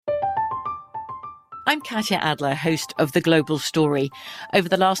I'm Katya Adler, host of The Global Story. Over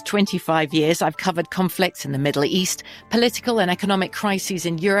the last 25 years, I've covered conflicts in the Middle East, political and economic crises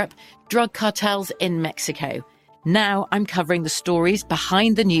in Europe, drug cartels in Mexico. Now I'm covering the stories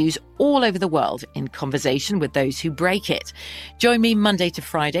behind the news all over the world in conversation with those who break it. Join me Monday to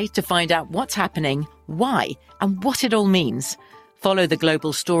Friday to find out what's happening, why, and what it all means. Follow The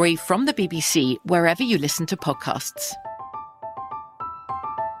Global Story from the BBC wherever you listen to podcasts.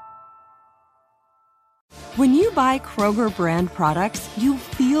 When you buy Kroger brand products, you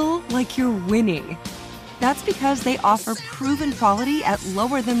feel like you're winning. That's because they offer proven quality at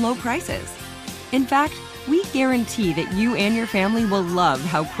lower than low prices. In fact, we guarantee that you and your family will love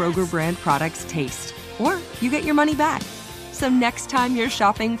how Kroger brand products taste, or you get your money back. So next time you're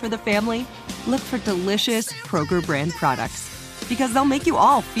shopping for the family, look for delicious Kroger brand products, because they'll make you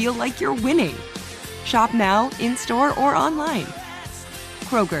all feel like you're winning. Shop now, in-store, or online.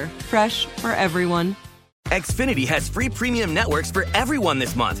 Kroger, fresh for everyone. Xfinity has free premium networks for everyone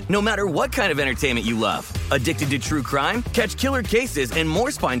this month, no matter what kind of entertainment you love. Addicted to true crime? Catch killer cases and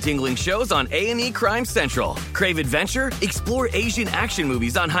more spine-tingling shows on A&E Crime Central. Crave adventure? Explore Asian action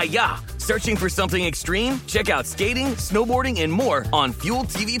movies on Hayya. Searching for something extreme? Check out skating, snowboarding, and more on Fuel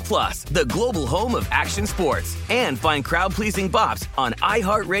TV Plus, the global home of action sports. And find crowd-pleasing bops on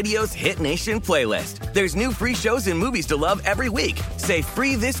iHeartRadio's Hit Nation playlist. There's new free shows and movies to love every week. Say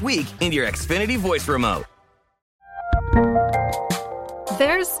free this week in your Xfinity voice remote.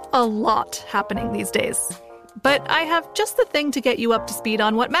 There's a lot happening these days, but I have just the thing to get you up to speed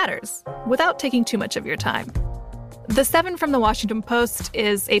on what matters without taking too much of your time. The 7 from the Washington Post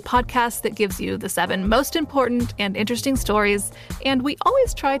is a podcast that gives you the 7 most important and interesting stories, and we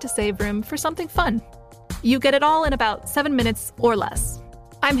always try to save room for something fun. You get it all in about 7 minutes or less.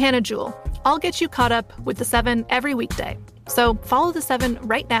 I'm Hannah Jewell. I'll get you caught up with the 7 every weekday, so follow the 7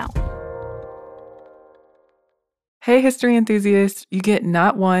 right now. Hey, history enthusiasts, you get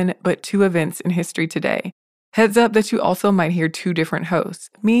not one, but 2 events in history today. Heads up that you also might hear 2 different hosts,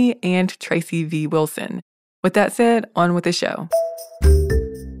 me and Tracy V. Wilson. With that said, on with the show.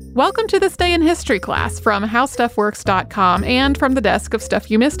 Welcome to This Day in History class from HowStuffWorks.com and from the desk of Stuff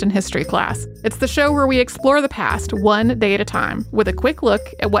You Missed in History class. It's the show where we explore the past one day at a time with a quick look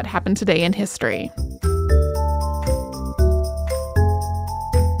at what happened today in history.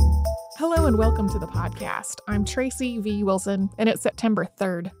 Hello and welcome to the podcast. I'm Tracy V. Wilson, and it's September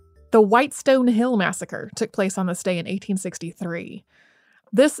 3rd. The Whitestone Hill Massacre took place on this day in 1863.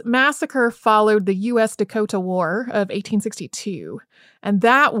 This massacre followed the U.S. Dakota War of 1862, and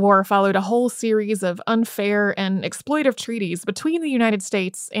that war followed a whole series of unfair and exploitive treaties between the United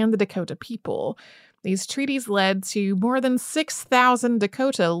States and the Dakota people. These treaties led to more than 6,000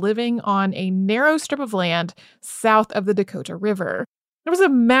 Dakota living on a narrow strip of land south of the Dakota River. There was a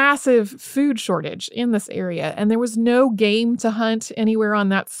massive food shortage in this area, and there was no game to hunt anywhere on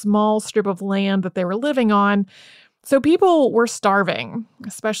that small strip of land that they were living on. So people were starving,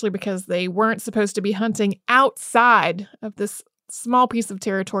 especially because they weren't supposed to be hunting outside of this small piece of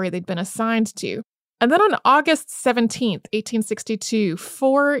territory they'd been assigned to. And then on August 17th, 1862,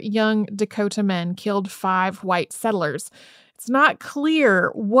 4 young Dakota men killed 5 white settlers. It's not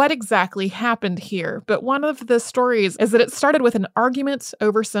clear what exactly happened here, but one of the stories is that it started with an argument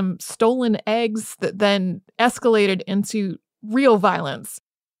over some stolen eggs that then escalated into real violence.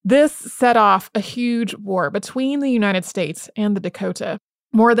 This set off a huge war between the United States and the Dakota.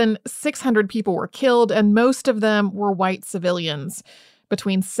 More than 600 people were killed, and most of them were white civilians.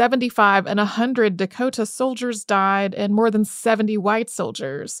 Between 75 and 100 Dakota soldiers died, and more than 70 white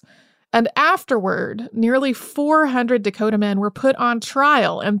soldiers. And afterward, nearly 400 Dakota men were put on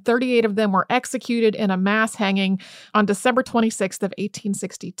trial, and 38 of them were executed in a mass hanging on December 26th of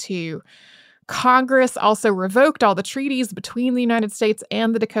 1862. Congress also revoked all the treaties between the United States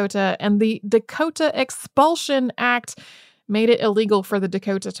and the Dakota, and the Dakota Expulsion Act made it illegal for the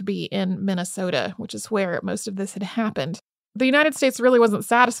Dakota to be in Minnesota, which is where most of this had happened. The United States really wasn't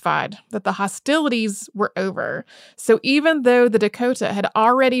satisfied that the hostilities were over. So even though the Dakota had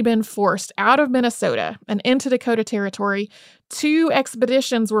already been forced out of Minnesota and into Dakota Territory, 2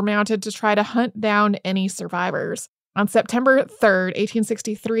 expeditions were mounted to try to hunt down any survivors. On September 3rd,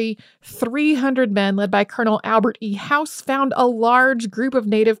 1863, 300 men led by Colonel Albert E. House found a large group of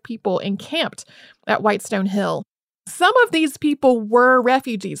Native people encamped at Whitestone Hill. Some of these people were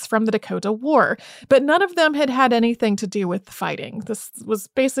refugees from the Dakota War, but none of them had had anything to do with the fighting. This was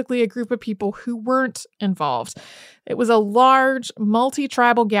basically a group of people who weren't involved. It was a large,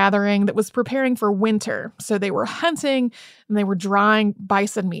 multi-tribal gathering that was preparing for winter. So they were hunting and they were drying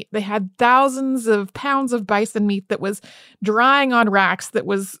bison meat. They had thousands of pounds of bison meat that was drying on racks that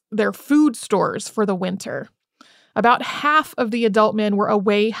was their food stores for the winter. About half of the adult men were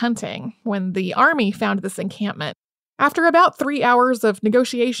away hunting when the army found this encampment. After about 3 hours of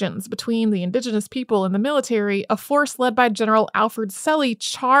negotiations between the indigenous people and the military, a force led by General Alfred Sully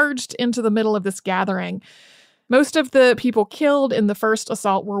charged into the middle of this gathering. Most of the people killed in the first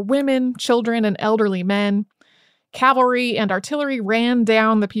assault were women, children, and elderly men. Cavalry and artillery ran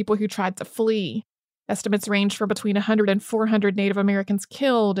down the people who tried to flee. Estimates range from between 100 and 400 Native Americans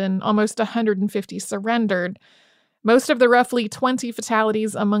killed and almost 150 surrendered. Most of the roughly 20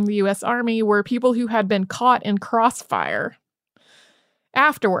 fatalities among the U.S. Army were people who had been caught in crossfire.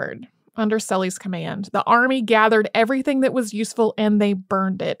 Afterward, under Sully's command, the Army gathered everything that was useful and they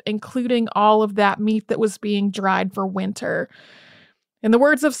burned it, including all of that meat that was being dried for winter. In the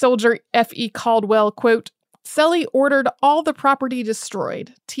words of soldier F.E. Caldwell, quote, Sully ordered all the property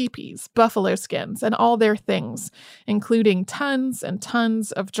destroyed, teepees, buffalo skins, and all their things, including tons and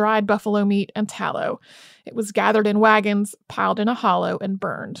tons of dried buffalo meat and tallow. It was gathered in wagons, piled in a hollow, and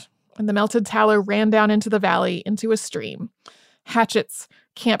burned. And the melted tallow ran down into the valley into a stream. Hatchets,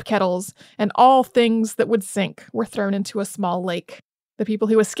 camp kettles, and all things that would sink were thrown into a small lake. The people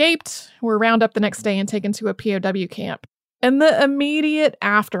who escaped were rounded up the next day and taken to a POW camp. In the immediate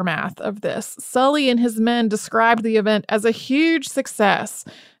aftermath of this, Sully and his men described the event as a huge success,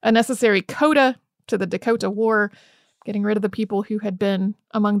 a necessary coda to the Dakota War, getting rid of the people who had been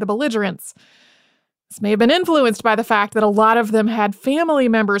among the belligerents. This may have been influenced by the fact that a lot of them had family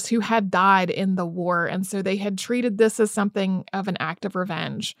members who had died in the war, and so they had treated this as something of an act of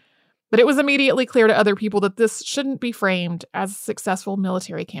revenge. But it was immediately clear to other people that this shouldn't be framed as a successful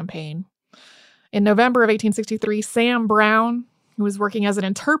military campaign. In November of 1863, Sam Brown, who was working as an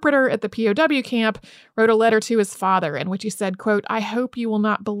interpreter at the POW camp, wrote a letter to his father in which he said, quote, I hope you will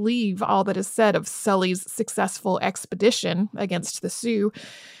not believe all that is said of Sully's successful expedition against the Sioux.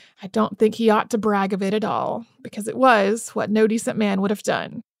 I don't think he ought to brag of it at all, because it was what no decent man would have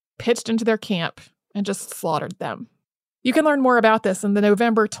done, pitched into their camp and just slaughtered them. You can learn more about this in the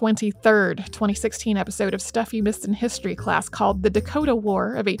November 23rd, 2016 episode of Stuff You Missed in History class called The Dakota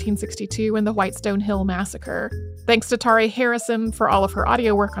War of 1862 and the Whitestone Hill Massacre. Thanks to Tare Harrison for all of her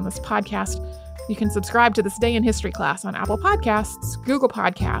audio work on this podcast. You can subscribe to This Day in History class on Apple Podcasts, Google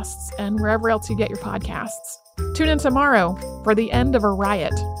Podcasts, and wherever else you get your podcasts. Tune in tomorrow for the end of a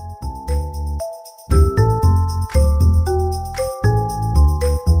riot.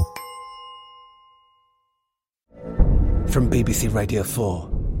 From BBC Radio 4,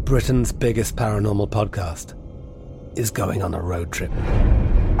 Britain's biggest paranormal podcast is going on a road trip.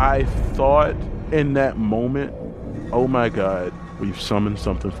 I thought in that moment, oh my God, we've summoned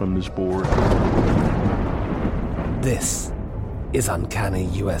something from this board. This is Uncanny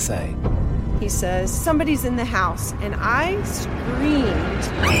USA. He says, somebody's in the house, and I screamed.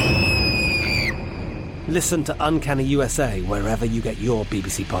 Listen to Uncanny USA wherever you get your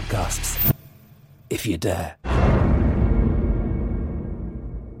BBC podcasts, if you dare.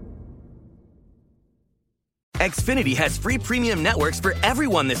 Xfinity has free premium networks for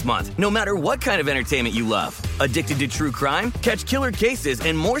everyone this month, no matter what kind of entertainment you love. Addicted to true crime? Catch killer cases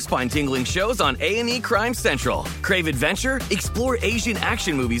and more spine-tingling shows on A&E Crime Central. Crave adventure? Explore Asian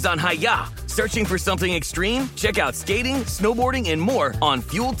action movies on Hi-YAH. Searching for something extreme? Check out skating, snowboarding, and more on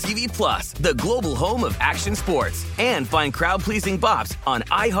Fuel TV Plus, the global home of action sports. And find crowd-pleasing bops on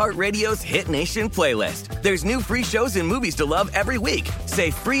iHeartRadio's Hit Nation playlist. There's new free shows and movies to love every week. Say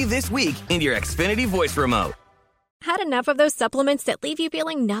free this week in your Xfinity voice remote. Had enough of those supplements that leave you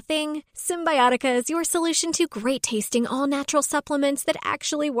feeling nothing? Symbiotica is your solution to great-tasting, all-natural supplements that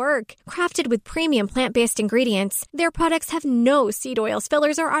actually work. Crafted with premium plant-based ingredients, their products have no seed oils,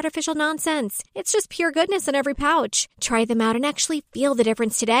 fillers, or artificial nonsense. It's just pure goodness in every pouch. Try them out and actually feel the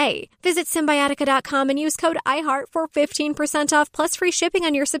difference today. Visit Symbiotica.com and use code IHEART for 15% off plus free shipping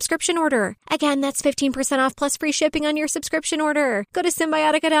on your subscription order. Again, that's 15% off plus free shipping on your subscription order. Go to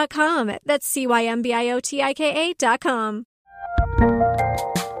Symbiotica.com. That's Cymbiotika.com.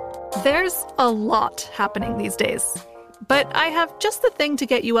 There's a lot happening these days, but I have just the thing to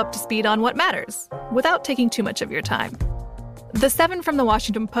get you up to speed on what matters without taking too much of your time. The 7 from the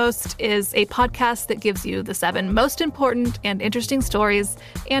Washington Post is a podcast that gives you the 7 most important and interesting stories,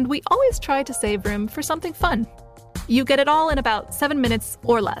 and we always try to save room for something fun. You get it all in about 7 minutes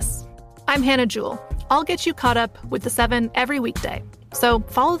or less. I'm Hannah Jewell, I'll get you caught up with The 7 every weekday. So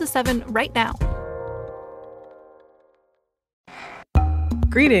follow The 7 right now.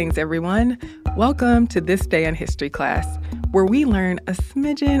 Greetings, everyone. Welcome to This Day in History class, where we learn a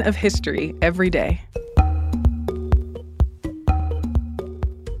smidgen of history every day.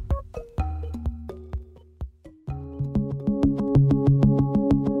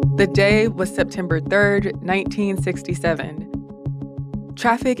 The day was September 3rd, 1967.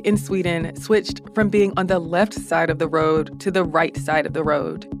 Traffic in Sweden switched from being on the left side of the road to the right side of the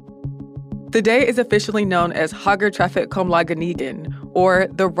road. The day is officially known as Högertrafikomläggningen, or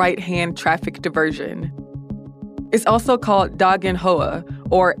the right-hand traffic diversion. It's also called Dagen Hoa,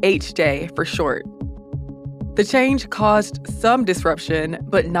 or H-Day for short. The change caused some disruption,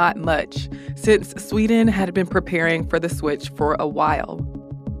 but not much, since Sweden had been preparing for the switch for a while.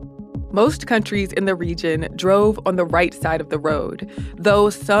 Most countries in the region drove on the right side of the road, though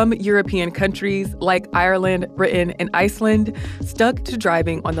some European countries like Ireland, Britain, and Iceland stuck to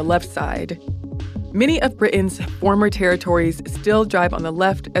driving on the left side. Many of Britain's former territories still drive on the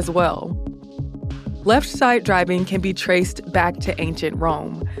left as well. Left side driving can be traced back to ancient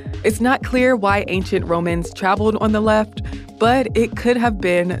Rome. It's not clear why ancient Romans traveled on the left, but it could have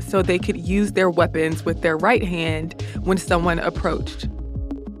been so they could use their weapons with their right hand when someone approached.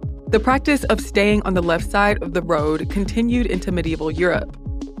 The practice of staying on the left side of the road continued into medieval Europe.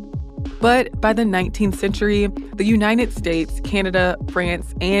 But by the 19th century, the United States, Canada,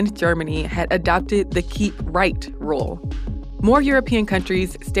 France, and Germany had adopted the keep right rule. More European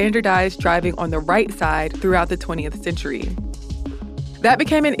countries standardized driving on the right side throughout the 20th century. That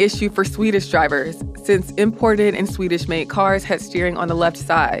became an issue for Swedish drivers, since imported and Swedish-made cars had steering on the left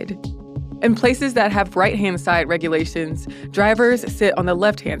side. In places that have right-hand side regulations, drivers sit on the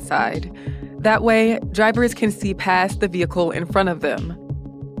left-hand side. That way, drivers can see past the vehicle in front of them.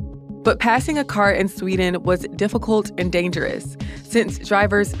 But passing a car in Sweden was difficult and dangerous, since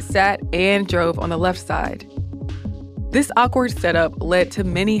drivers sat and drove on the left side. This awkward setup led to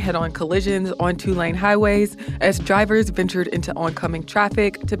many head-on collisions on two-lane highways as drivers ventured into oncoming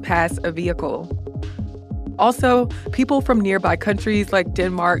traffic to pass a vehicle. Also, people from nearby countries like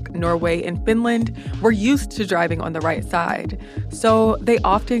Denmark, Norway, and Finland were used to driving on the right side, so they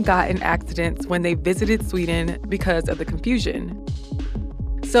often got in accidents when they visited Sweden because of the confusion.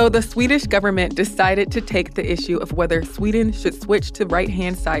 So the Swedish government decided to take the issue of whether Sweden should switch to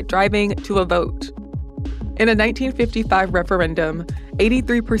right-hand side driving to a vote. In a 1955 referendum,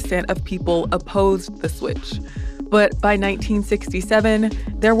 83% of people opposed the switch. But by 1967,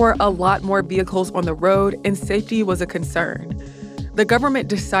 there were a lot more vehicles on the road and safety was a concern. The government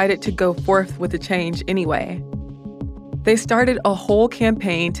decided to go forth with the change anyway. They started a whole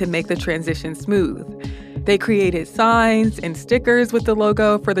campaign to make the transition smooth. They created signs and stickers with the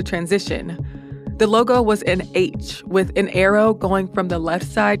logo for the transition. The logo was an H with an arrow going from the left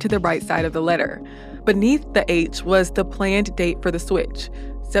side to the right side of the letter. Beneath the H was the planned date for the switch,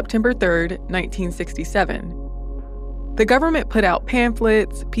 September 3rd, 1967. The government put out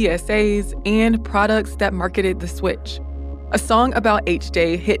pamphlets, PSAs, and products that marketed the switch. A song about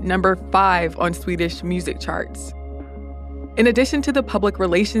H-Day hit number 5 on Swedish music charts. In addition to the public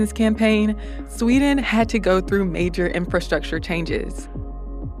relations campaign, Sweden had to go through major infrastructure changes.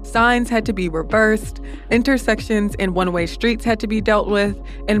 Signs had to be reversed, intersections and one-way streets had to be dealt with,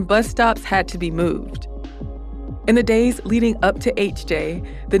 and bus stops had to be moved. In the days leading up to H-Day,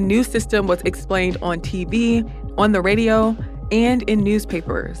 the new system was explained on TV, on the radio, and in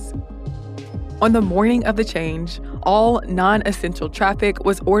newspapers. On the morning of the change, all non-essential traffic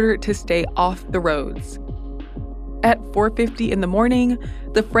was ordered to stay off the roads. At 4:50 in the morning,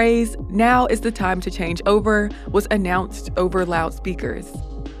 the phrase, "Now is the time to change over," was announced over loudspeakers.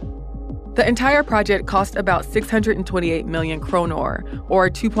 The entire project cost about 628 million kronor, or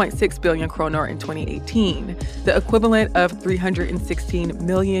 2.6 billion kronor in 2018, the equivalent of $316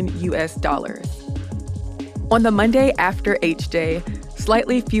 million US. On the Monday after H-Day,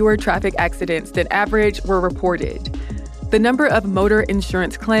 slightly fewer traffic accidents than average were reported. The number of motor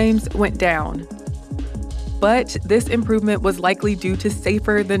insurance claims went down. But this improvement was likely due to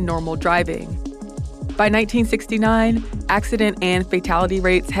safer than normal driving. By 1969, accident and fatality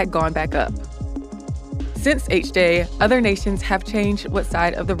rates had gone back up. Since H-Day, other nations have changed what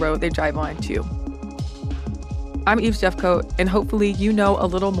side of the road they drive on too. I'm Eve Jeffcoat, and hopefully you know a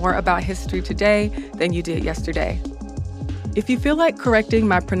little more about history today than you did yesterday. If you feel like correcting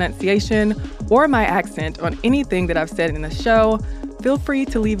my pronunciation or my accent on anything that I've said in the show, feel free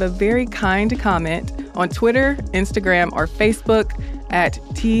to leave a very kind comment on Twitter, Instagram, or Facebook at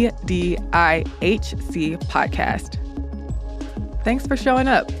TDIHC Podcast. Thanks for showing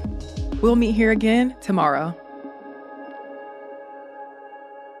up. We'll meet here again tomorrow.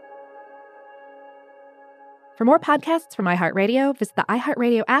 For more podcasts from iHeartRadio, visit the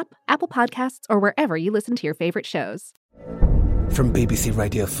iHeartRadio app, Apple Podcasts, or wherever you listen to your favorite shows. From BBC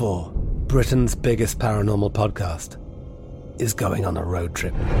Radio 4, Britain's biggest paranormal podcast is going on a road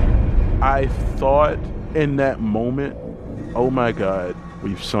trip. I thought in that moment, oh my God,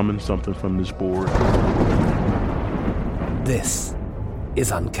 we've summoned something from this board. This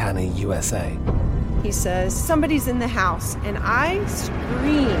is Uncanny USA. He says, somebody's in the house, and I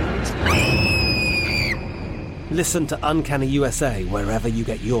screamed. Listen to Uncanny USA wherever you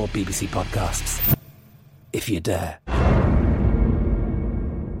get your BBC podcasts, if you dare.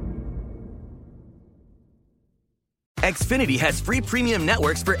 Xfinity has free premium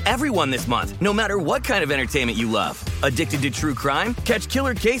networks for everyone this month, no matter what kind of entertainment you love. Addicted to true crime? Catch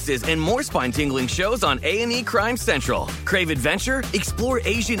killer cases and more spine-tingling shows on A&E Crime Central. Crave adventure? Explore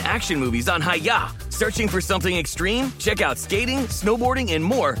Asian action movies on Hi-YAH. Searching for something extreme? Check out skating, snowboarding, and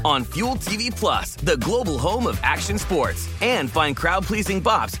more on Fuel TV Plus, the global home of action sports. And find crowd-pleasing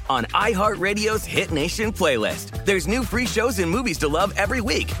bops on iHeartRadio's Hit Nation playlist. There's new free shows and movies to love every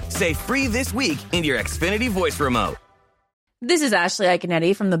week. Say free this week in your Xfinity voice remote. This is Ashley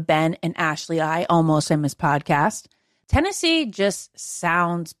Iconetti from the Ben and Ashley I Almost Famous podcast. Tennessee just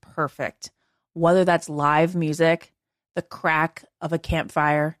sounds perfect. Whether that's live music, the crack of a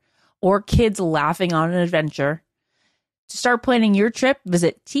campfire, or kids laughing on an adventure. To start planning your trip,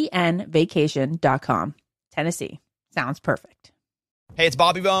 visit tnvacation.com. Tennessee sounds perfect. Hey, it's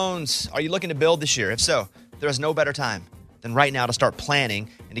Bobby Bones. Are you looking to build this year? If so, there is no better time than right now to start planning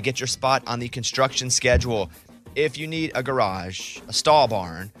and to get your spot on the construction schedule. If you need a garage, a stall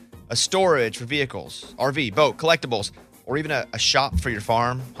barn, a storage for vehicles, RV, boat, collectibles, or even a shop for your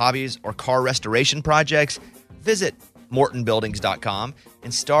farm, hobbies, or car restoration projects, visit MortonBuildings.com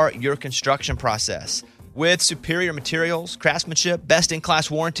and start your construction process. With superior materials, craftsmanship,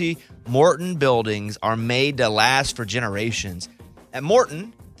 best-in-class warranty, Morton Buildings are made to last for generations. At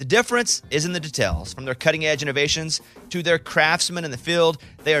Morton, the difference is in the details. From their cutting-edge innovations to their craftsmen in the field,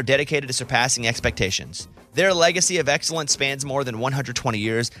 they are dedicated to surpassing expectations. Their legacy of excellence spans more than 120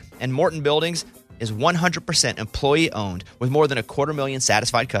 years, and Morton Buildings is 100% employee-owned with more than 250,000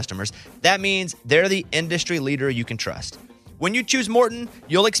 satisfied customers. That means they're the industry leader you can trust. When you choose Morton,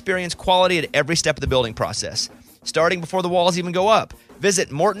 you'll experience quality at every step of the building process, starting before the walls even go up. Visit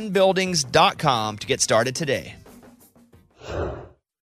MortonBuildings.com to get started today.